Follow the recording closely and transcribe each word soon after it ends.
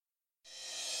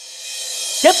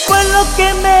¿Qué fue lo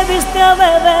que me diste a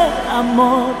beber,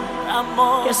 amor?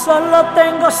 Amor, que solo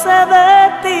tengo sed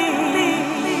de ti.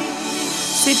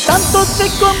 Si tanto te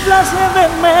complace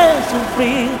verme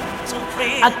sufrir,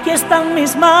 aquí están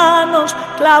mis manos,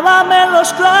 clávame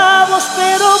los clavos,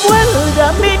 pero vuelve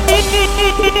a mí.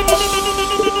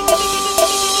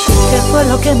 ¿Qué fue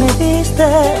lo que me diste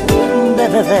de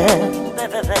beber?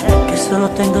 Que solo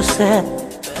tengo sed,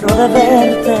 pero de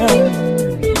verte.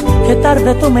 Que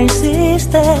tarde tú me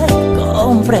hiciste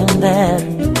comprender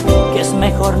que es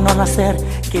mejor no nacer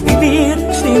que vivir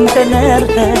sin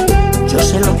tenerte. Yo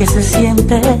sé lo que se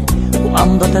siente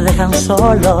cuando te dejan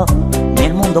solo, ni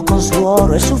el mundo con su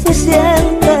oro es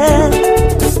suficiente.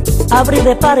 Abrí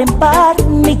de par en par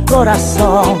mi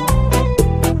corazón,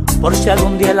 por si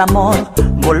algún día el amor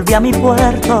volvió a mi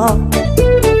puerto,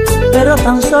 pero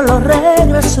tan solo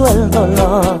regresó el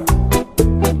dolor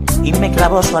y me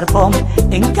clavó su arpón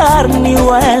en carne y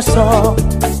hueso.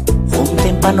 Un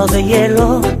tímpano de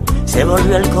hielo se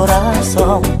volvió el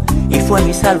corazón y fue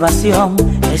mi salvación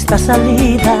esta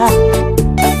salida.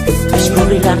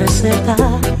 Descubrí la receta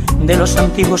de los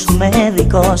antiguos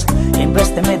médicos y en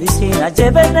vez de medicina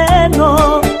llevé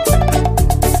veneno.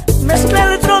 Mezclé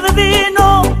litro de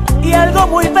vino y algo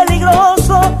muy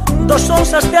peligroso, 2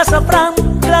 onzas de azafrán,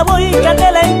 clavo y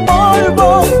canela en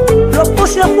polvo. Lo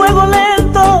puse a fuego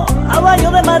lento, a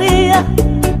baño de María,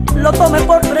 lo tomé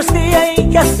por 3 días y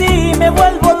casi me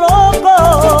vuelvo loco.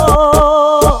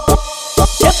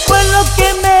 ¿Qué fue lo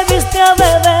que me diste a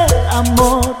beber,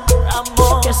 amor?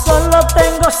 Amor, que solo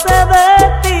tengo sed de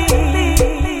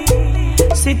ti.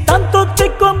 Si tanto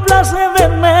te complace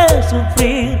verme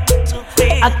sufrir,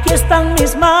 aquí están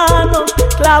mis manos,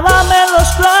 clávame los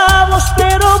clavos,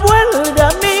 pero vuelve a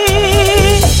mí.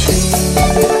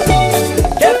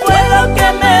 ¿Qué fue lo que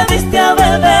me diste a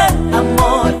beber,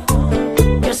 amor?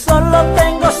 Que solo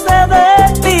tengo sed de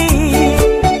ti.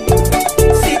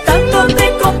 Si tanto te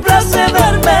complace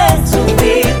verme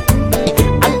sufrir,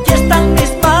 aquí están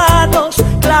mis manos,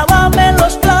 clávame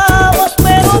los clavos,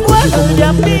 pero vuelve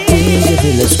a mí.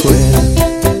 De la escuela,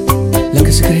 la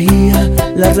que se creía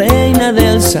la reina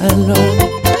del salón,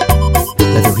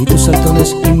 la de ojitos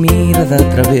saltones y mirada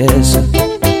traviesa,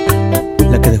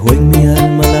 la que dejó en mi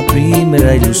alma la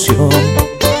primera ilusión.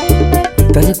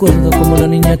 Te recuerdo como la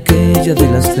niña aquella de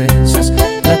las trenzas,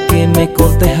 la que me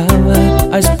cortejaba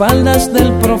a espaldas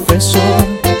del profesor,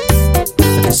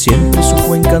 la que siempre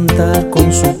supo encantar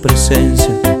con su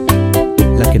presencia,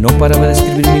 la que no paraba de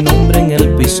escribir mi nombre en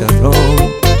el pizarrón.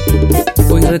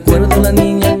 Hoy recuerdo la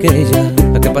niña aquella,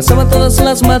 la que pasaba todas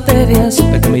las materias,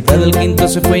 la que a mitad del quinto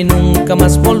se fue y nunca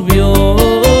más volvió.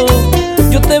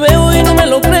 Yo te veo y no me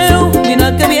lo creo,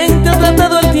 mira que bien te ha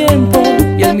tratado el tiempo,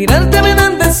 y al mirarte me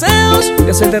dan deseos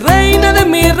de hacerte reina de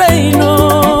mi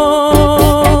reino.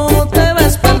 Te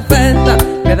ves perfecta,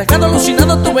 me ha dejado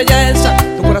alucinado tu belleza,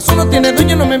 tu corazón no tiene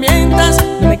dueño, no me mientas,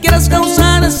 no me quieras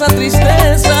causar esa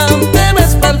tristeza. Te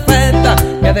ves perfecta,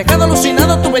 me ha dejado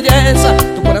alucinado tu belleza,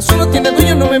 tu corazón no tiene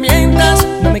dueño, no me mientas,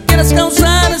 no me quieras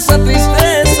causar esa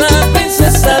tristeza.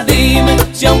 Princesa, dime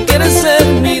si aún quieres ser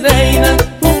mi reina.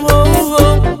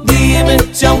 Dime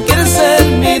si aún quieres ser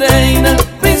mi reina.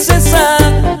 Princesa,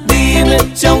 dime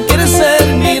si aún quieres ser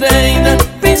mi reina.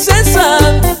 Princesa,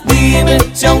 dime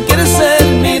si aún quieres ser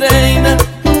mi reina.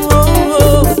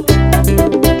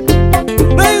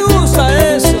 Me gusta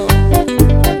eso.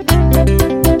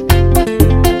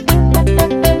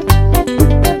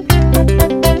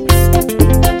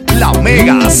 La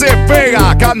Mega se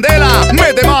pega, Candela,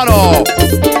 mete mano.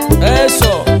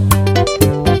 Eso.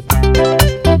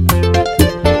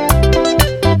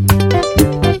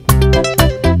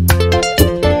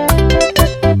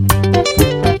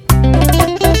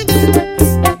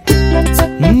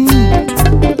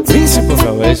 Príncipe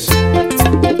otra vez.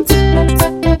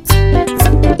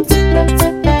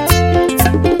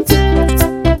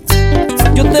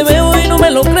 Yo te veo y no me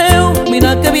lo creo,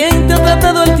 mira que bien te ha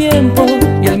tratado el tiempo,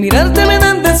 y al mirarte me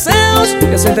dan deseos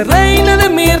de hacerte reina de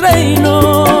mi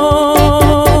reino.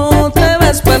 Te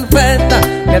ves perfecta,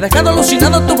 me ha dejado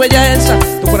alucinado tu belleza,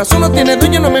 tu corazón no tiene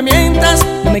dueño, no me mientas,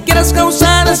 no me quieras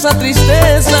causar esa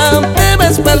tristeza. Te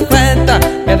ves perfecta,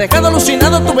 me ha dejado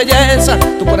alucinado tu belleza,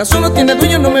 tu corazón no tiene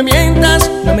dueño, no me mientas,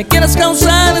 no me quieras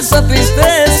causar esa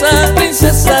tristeza.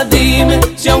 Princesa, dime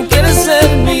si aún quieres ser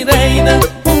mi reina.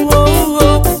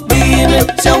 Dime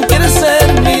si aún quieres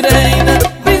ser mi reina.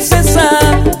 Princesa,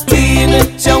 dime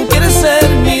si aún quieres ser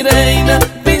mi reina.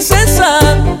 Princesa,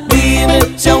 dime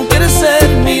si aún quieres ser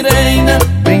mi reina.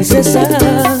 Princesa,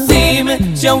 dime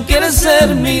si aún quieres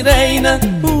ser mi reina.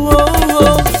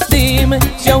 Dime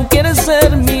si aún quieres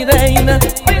ser mi reina.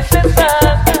 Princesa,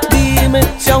 dime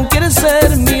si aún quieres ser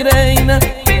mi reina.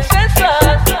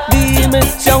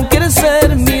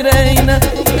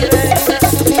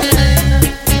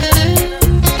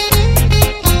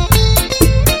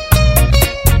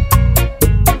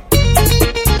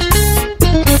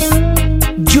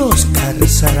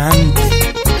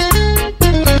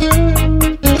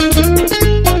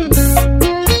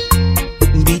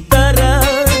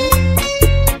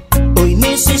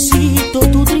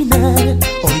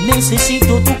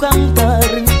 necesito tu cantar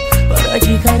para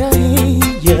llegar a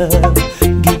ella.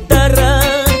 Guitarra,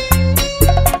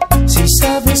 si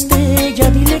sabes de ella,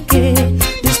 dile que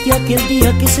desde aquel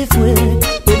día que se fue,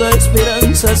 toda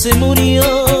esperanza se murió.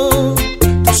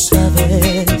 Tú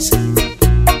sabes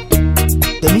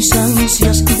de mis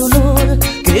ansias y dolor,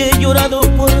 que he llorado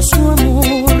por su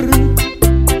amor.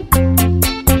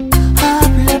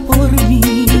 Habla por mí.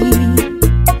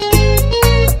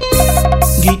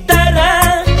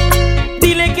 Guitarra,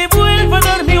 dile que vuelva a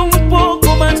darme un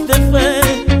poco más de fe.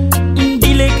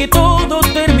 Dile que todo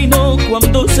terminó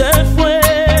cuando se fue.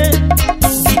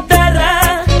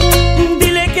 Guitarra,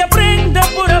 dile que aprenda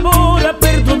por amor a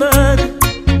perdonar.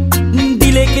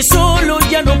 Dile que solo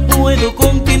ya no puedo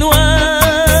continuar.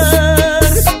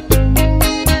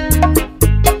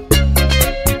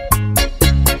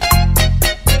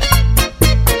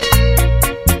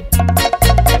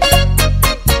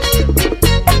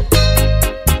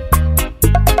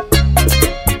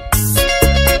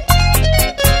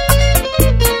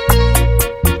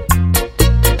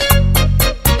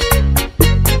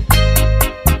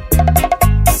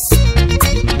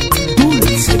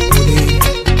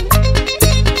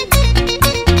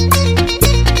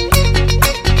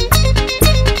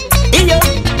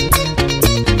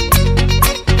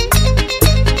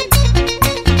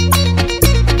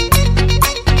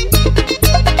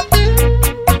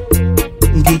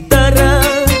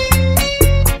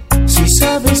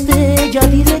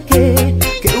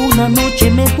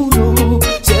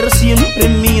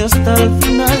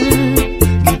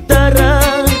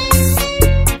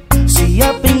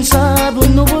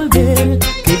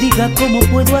 ¿Cómo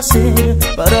puedo hacer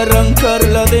para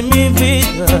arrancarla de mi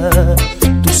vida?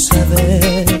 Tú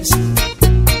sabes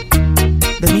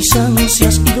de mis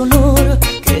ansias y dolor,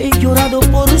 que he llorado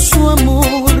por su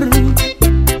amor.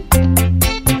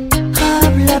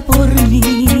 Habla por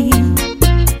mí.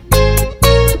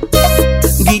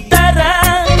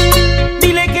 Guitarra,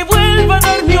 dile que vuelva a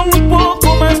darme un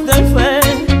poco más de fe.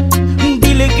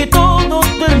 Dile que todo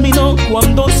terminó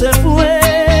cuando se fue.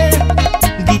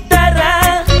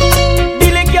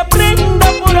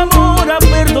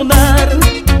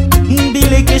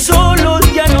 Dile que solo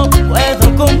ya no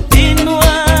puedo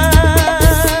continuar.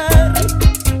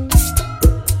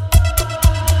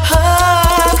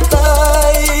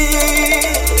 Ay,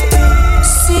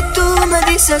 si tú me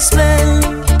dices ven,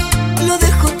 lo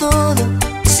dejo todo.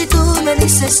 Si tú me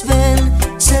dices ven,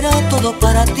 será todo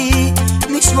para ti.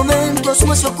 Mis momentos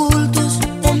más ocultos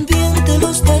también te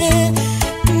los daré.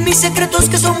 Mis secretos,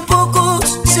 que son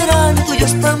pocos, serán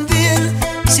tuyos también.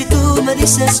 Si tú me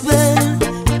dices ven,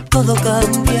 todo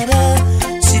cambiará.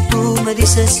 Si tú me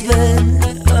dices ven,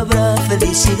 habrá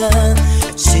felicidad.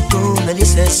 Si tú me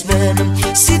dices ven,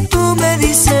 si tú me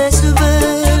dices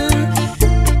ven,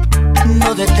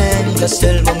 no detengas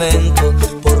el momento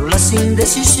por las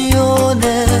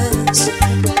indecisiones,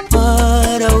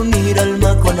 para unir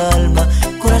alma con alma,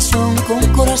 corazón con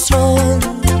corazón,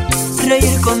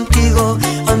 reír contigo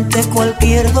ante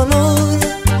cualquier dolor,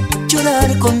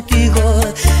 llorar contigo,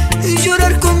 y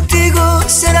llorar contigo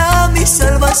será mi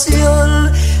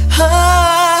salvación.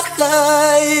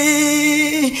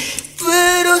 Ay,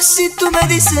 pero si tú me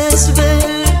dices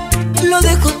ven, lo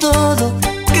dejo todo,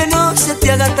 que no se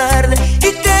te haga tarde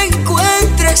y te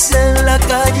encuentres en la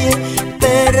calle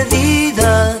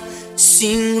perdida,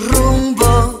 sin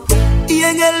rumbo y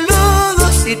en el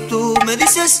lodo. Si tú me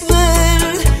dices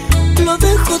ven, lo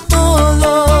dejo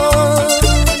todo.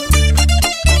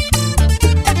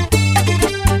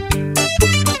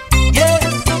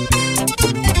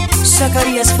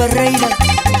 Zacarías Ferreira.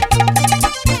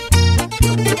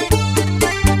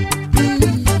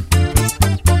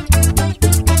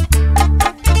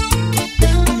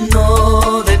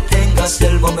 No detengas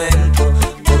el momento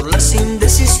por las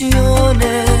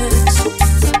indecisiones,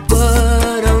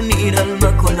 para unir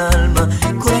alma con alma,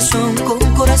 corazón con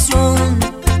corazón,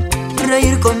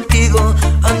 reír contigo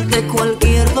ante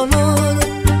cualquier dolor,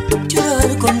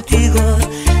 llorar contigo,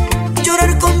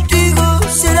 llorar contigo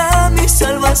será mi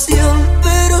salvación.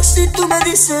 Pero si tú me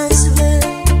dices ven,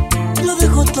 lo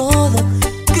dejo todo,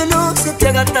 que no se te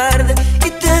haga tarde y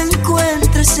te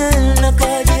encuentres en la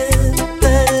calle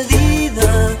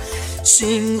perdida,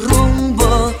 sin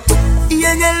rumbo y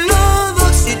en el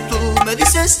lodo. Si tú me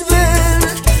dices ven,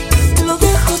 lo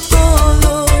dejo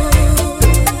todo.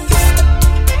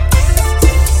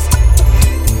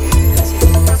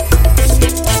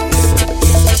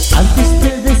 Antes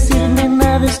de decirme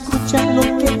nada, escucha lo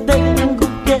que tengo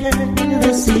que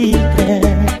decirte.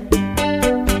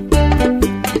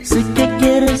 Sé que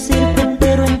quieres irte,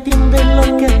 pero entiende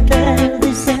lo que te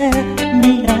dice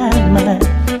mi alma.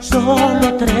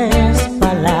 Solo 3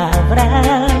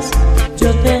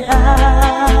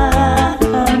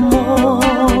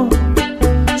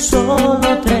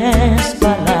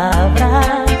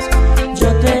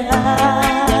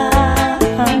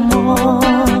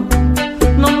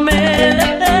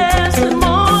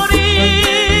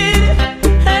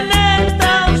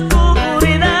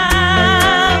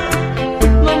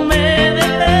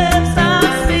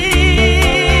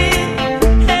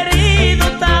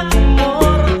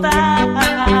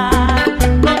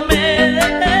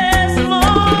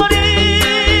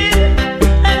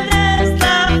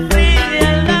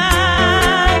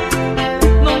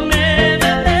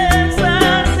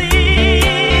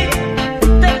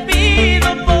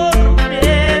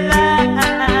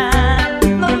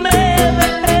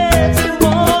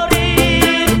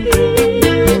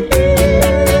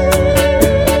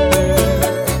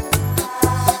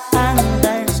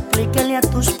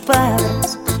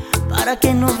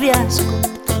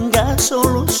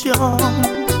 solución.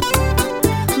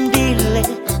 Dile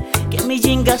que mi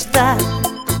jinga está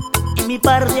y mi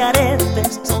par de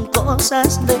aretes son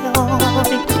cosas de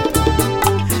hoy.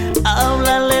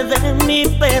 Háblale de mi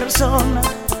persona,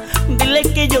 dile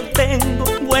que yo tengo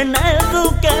buena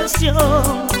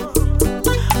educación,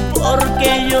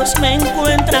 porque ellos me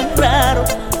encuentran raro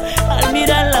al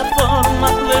mirar la forma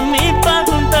de mi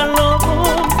pantalón.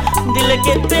 Dile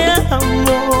que te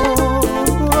amo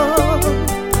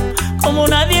como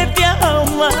nadie te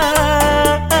ama,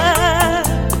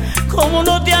 como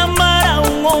no te amara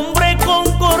un hombre con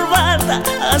corbata,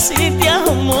 así te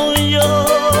amo yo.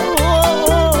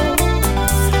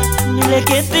 Dile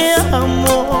que te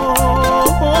amo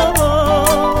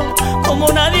como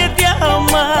nadie te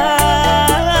ama,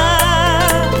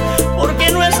 porque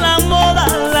no es la moda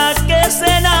la que se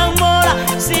enamora,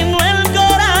 sino el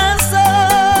corazón.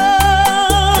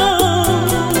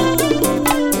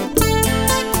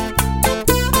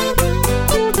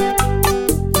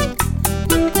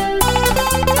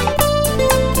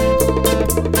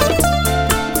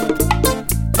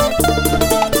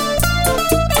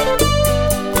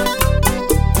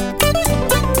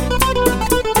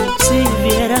 Si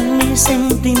vieran mis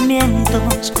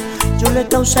sentimientos, yo le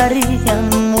causaría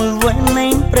muy buena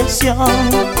impresión,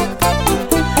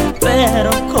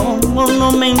 pero como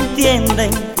no me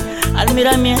entienden, al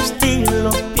mirar mi estilo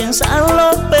piensan lo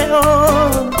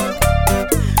peor.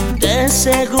 De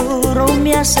seguro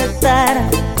me aceptara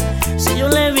si yo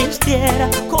le vistiera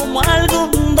como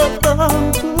algún doctor,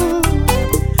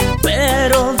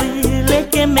 pero dile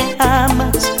que me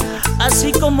amas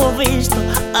así como visto,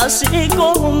 así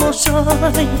como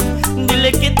soy.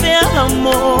 Dile que te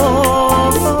amo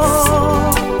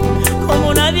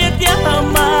como nadie te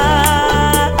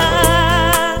ama,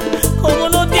 como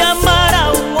no te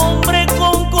amara un hombre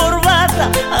con corbata,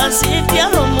 así te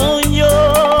amo yo.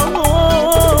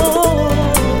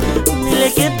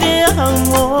 Dile que te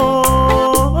amo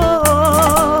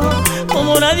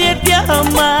como nadie te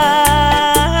ama,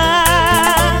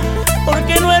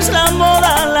 porque no es la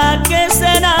moda la que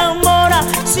se enamora,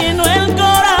 sino el corazón.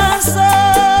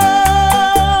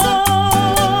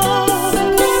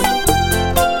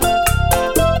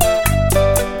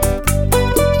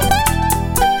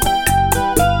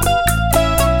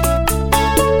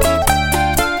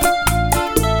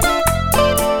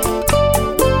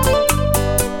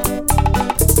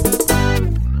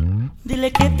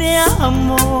 Dile que te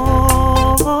amo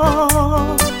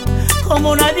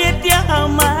como nadie te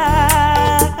ama,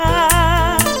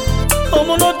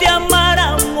 como no te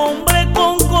amara un hombre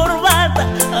con corbata,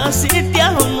 así te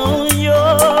amo yo.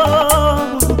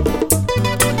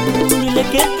 Dile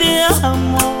que te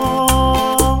amo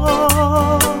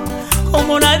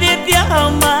como nadie te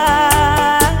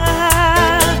ama,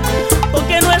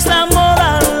 porque no es la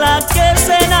moda la que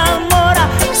se enamora,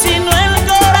 sino el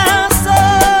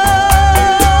corazón.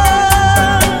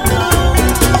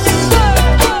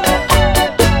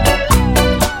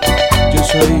 Yo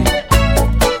soy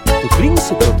tu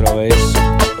príncipe otra vez.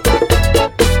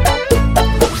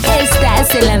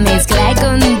 Estás en la mezcla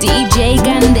con DJ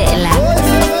Candela.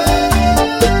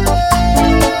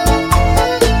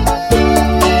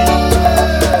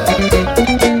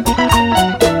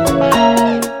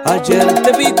 Ayer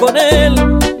te vi con él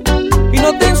y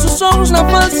noté en sus ojos una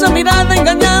falsa mirada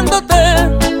engañándote,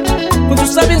 con tu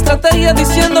sabia estrategia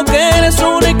diciendo que eres su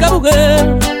única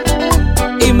mujer,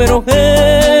 y me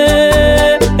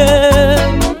enojé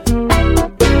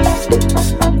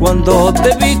cuando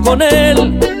te vi con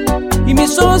él y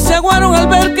mis ojos se aguaron al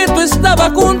ver que tú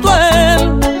estabas junto a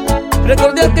él.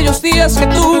 Recordé aquellos días que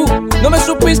tú no me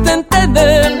supiste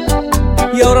entender,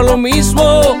 y ahora lo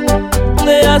mismo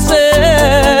te hace,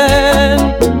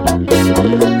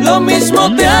 lo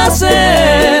mismo te hace.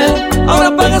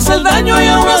 Ahora pagas el daño y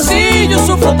aún así yo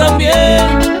sufro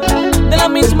también. De la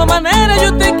misma manera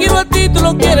yo te quiero a ti, tú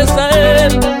lo quieres a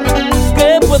él.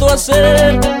 ¿Qué puedo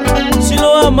hacer si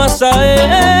lo amas a él?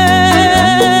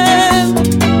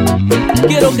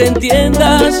 Quiero que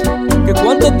entiendas que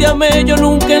cuando te amé yo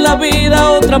nunca en la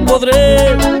vida otra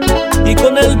podré, y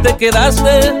con él te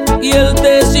quedaste y él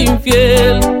te es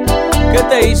infiel. ¿Qué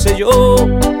te hice yo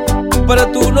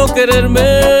para tú no quererme?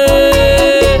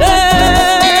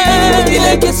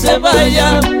 Dile que se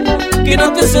vaya, que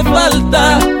no te hace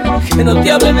falta, que no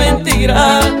te hable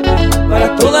mentira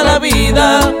para toda la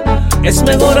vida. Es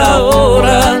mejor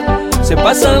ahora, se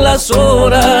pasan las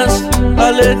horas,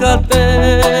 aléjate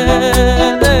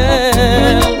de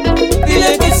él.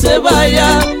 Dile que se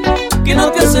vaya, que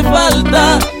no te hace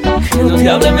falta, que no te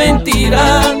hable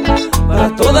mentira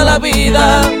para toda la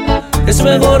vida. Es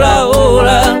mejor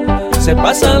ahora, se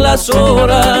pasan las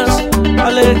horas,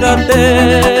 aléjate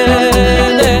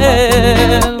de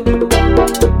él.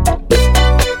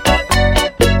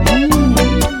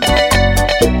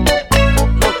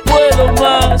 No puedo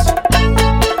más,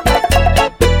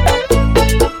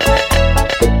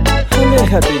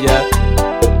 aléjate ya.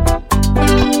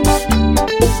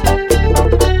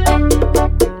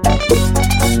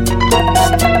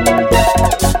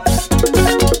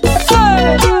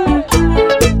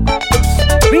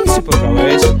 Príncipe otra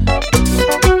vez.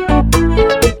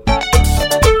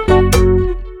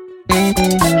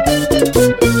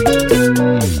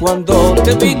 Cuando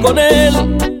te vi con él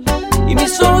y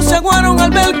mis ojos se aguaron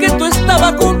al ver que tú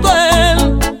estabas junto a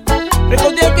él,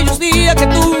 recordé aquellos días que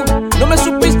tú no me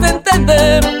supiste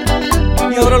entender,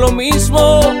 y ahora lo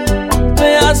mismo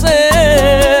me hace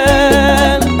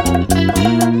él.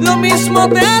 Lo mismo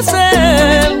te hace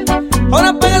él.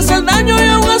 Ahora pagas el daño y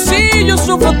aún así yo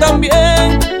sufro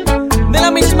también. De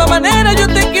la misma manera yo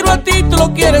te quiero a ti, tú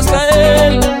lo quieres a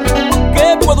él.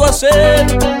 ¿Qué puedo hacer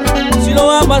si no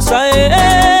amas a él?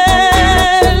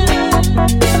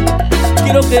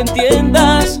 Quiero que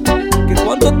entiendas que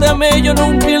cuando te amé yo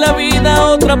nunca en la vida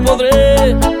otra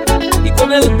podré. Y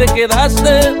con él te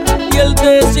quedaste y él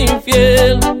te es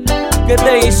infiel. ¿Qué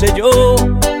te hice yo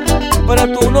para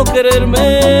tú no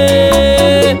quererme?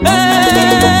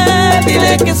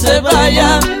 Dile que se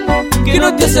vaya, que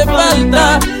no te hace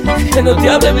falta, que no te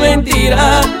hable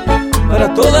mentira.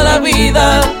 Para toda la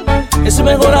vida es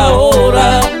mejor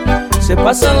ahora, se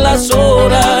pasan las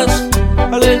horas,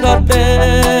 aléjate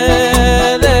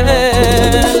de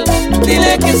él.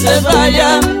 Dile que se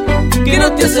vaya, que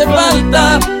no te hace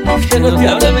falta, que no te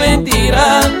hable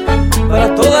mentira.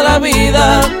 Para toda la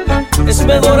vida es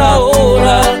mejor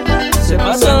ahora, se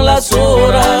pasan las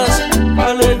horas,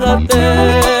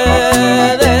 aléjate.